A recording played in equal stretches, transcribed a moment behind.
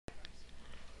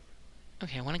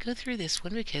Okay, I want to go through this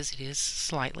one because it is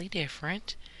slightly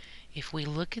different. If we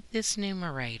look at this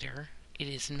numerator, it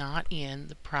is not in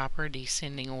the proper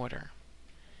descending order.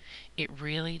 It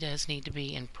really does need to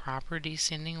be in proper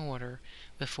descending order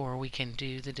before we can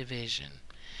do the division.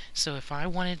 So if I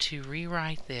wanted to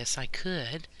rewrite this, I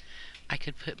could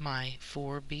put my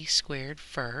 4b squared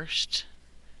first,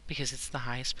 because it's the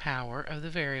highest power of the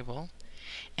variable,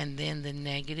 and then the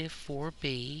negative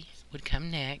 4b would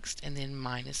come next, and then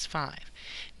minus 5.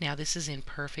 Now this is in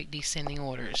perfect descending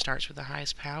order. It starts with the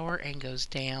highest power and goes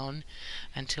down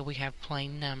until we have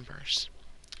plain numbers.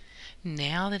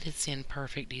 Now that it's in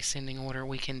perfect descending order,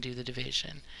 we can do the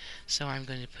division. So I'm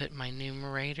going to put my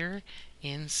numerator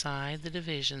inside the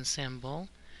division symbol,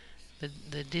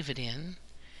 the dividend,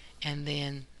 and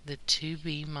then the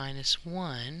 2b minus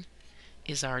 1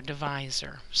 is our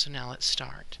divisor. So now let's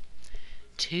start.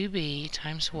 2b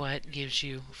times what gives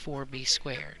you 4b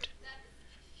squared?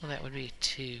 Well, that would be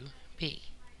 2b.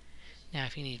 Now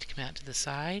if you need to come out to the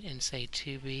side and say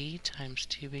 2b times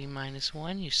 2b minus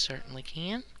 1, you certainly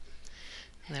can.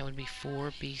 And that would be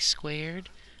 4b squared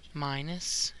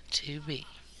minus 2b.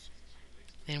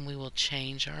 Then we will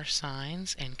change our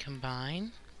signs and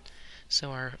combine.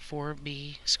 So our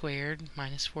 4b squared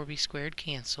minus 4b squared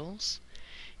cancels.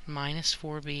 Minus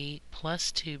 4b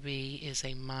plus 2b is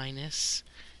a minus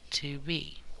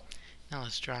 2b. Now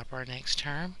let's drop our next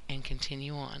term and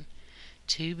continue on.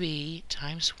 2b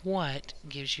times what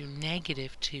gives you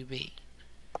negative 2b?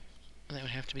 Well, that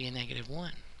would have to be a negative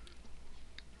 1.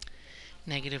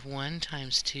 Negative 1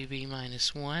 times 2b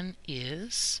minus 1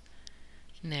 is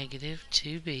negative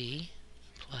 2b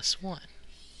plus 1.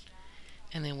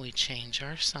 And then we change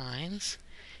our signs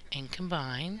and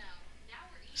combine.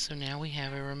 So now we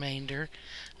have a remainder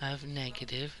of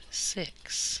negative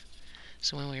 6.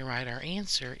 So when we write our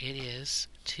answer, it is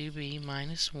 2b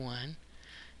minus 1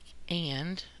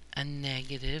 and a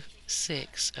negative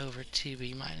 6 over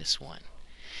 2b minus 1.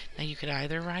 Now you could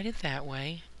either write it that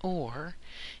way, or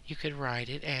you could write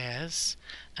it as,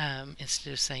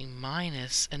 instead of saying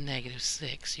minus a negative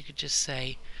 6, you could just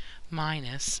say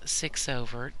minus 6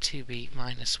 over 2b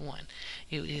minus 1.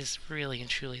 It is really and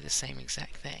truly the same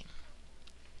exact thing.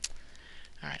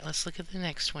 Alright, let's look at the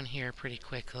next one here pretty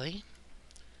quickly.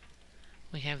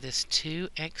 We have this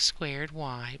 2x squared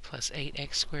y plus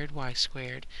 8x squared y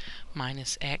squared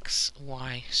minus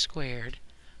xy squared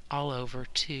all over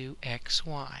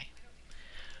 2xy.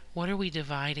 What are we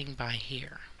dividing by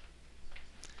here?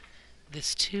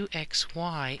 This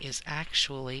 2xy is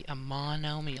actually a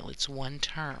monomial. It's one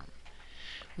term.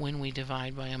 When we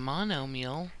divide by a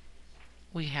monomial,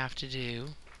 we have to do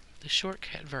the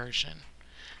shortcut version.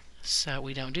 So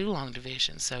we don't do long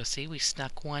division. So see, we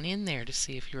snuck one in there to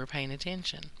see if you were paying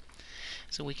attention.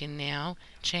 So we can now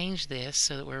change this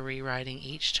so that we're rewriting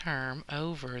each term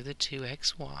over the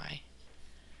 2xy.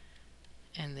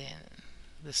 And then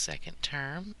the second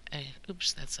term,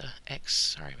 oops, that's a x,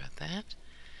 sorry about that.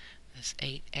 That's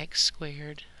 8x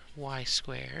squared y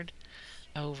squared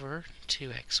over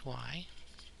 2xy.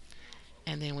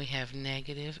 And then we have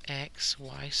negative x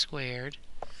y squared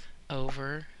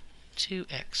over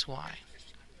 2xy.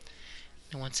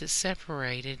 And once it's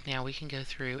separated, now we can go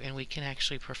through and we can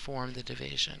actually perform the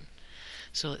division.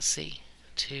 So let's see.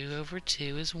 2 over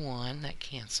 2 is 1. That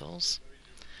cancels.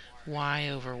 Y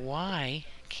over y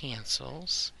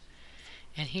cancels.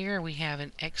 And here we have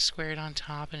an x squared on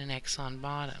top and an x on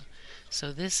bottom.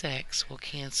 So this x will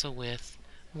cancel with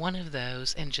one of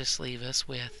those and just leave us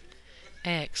with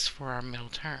x for our middle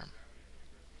term.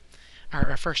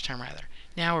 Our first term, rather.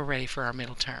 Now we're ready for our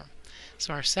middle term.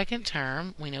 So our second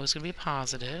term, we know is going to be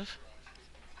positive.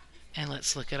 And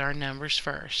let's look at our numbers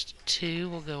first. 2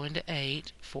 will go into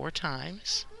 8 4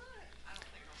 times.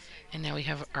 And now we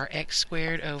have our x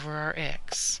squared over our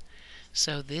x.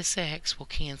 So this x will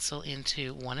cancel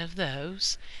into one of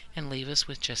those and leave us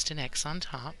with just an x on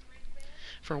top.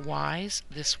 For y's,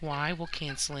 this y will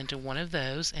cancel into one of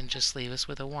those and just leave us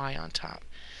with a y on top.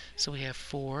 So we have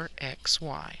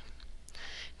 4xy.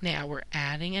 Now we're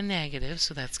adding a negative,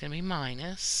 so that's going to be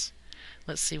minus.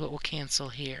 Let's see what will cancel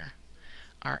here.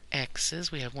 Our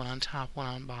x's, we have one on top, one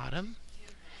on bottom.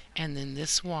 And then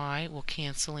this y will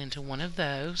cancel into one of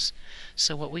those.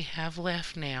 So what we have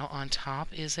left now, on top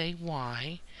is a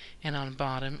y, and on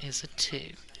bottom is a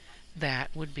 2.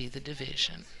 That would be the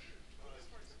division.